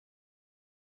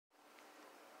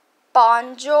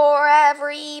Bonjour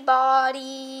everybody!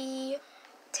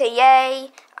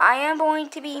 Today I am going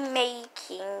to be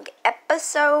making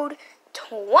episode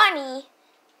 20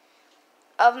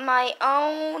 of my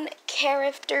own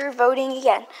character voting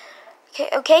again.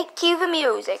 Okay, cue the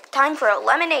music. Time for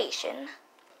elimination.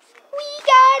 We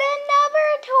got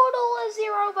another total of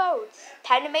 0 votes.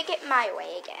 Time to make it my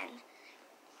way again.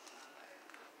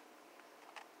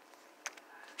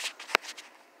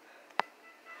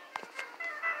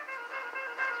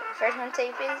 First one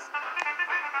safe is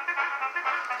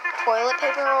toilet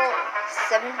paper roll,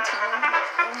 17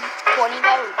 and 20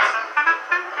 votes.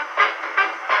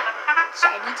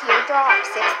 Shiny teardrop,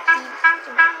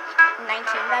 19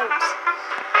 votes.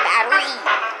 Battery,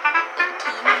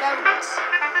 18 votes.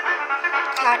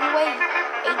 Cotton weight,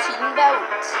 18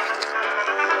 votes.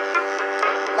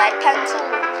 Lead pencil,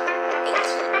 18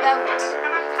 votes.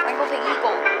 Rainbow pig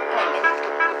eagle, wait a minute.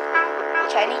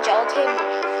 Shiny gelatin,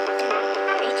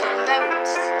 18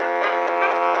 votes.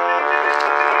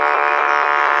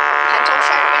 Pencil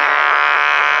sharpener,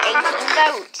 18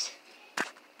 votes.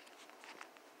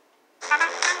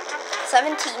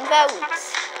 17 votes.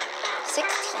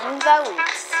 16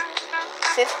 votes.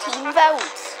 15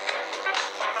 votes.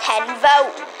 10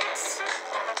 votes.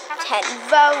 10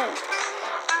 votes.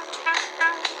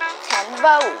 10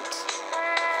 votes.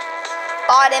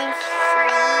 Bottom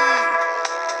 3.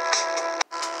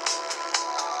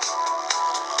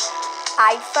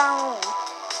 iPhone,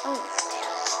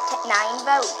 9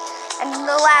 votes. And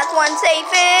the last one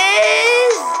safe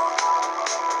is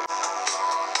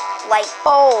light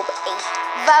bulb, 8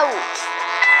 votes.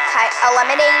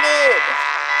 Eliminated.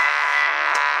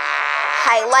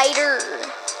 Highlighter,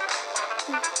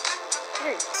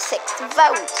 6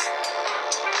 votes.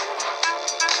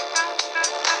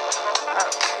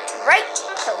 Alright,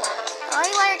 so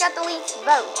highlighter got the least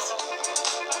votes.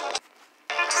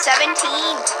 17,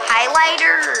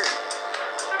 highlighter.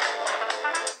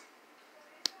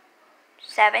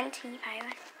 17,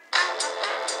 highlighter.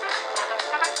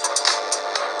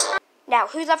 Now,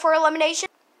 who's up for elimination?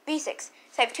 B6.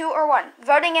 Save 2 or 1.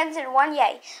 Voting ends in 1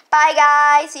 yay. Bye,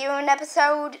 guys. See you in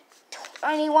episode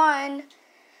 21.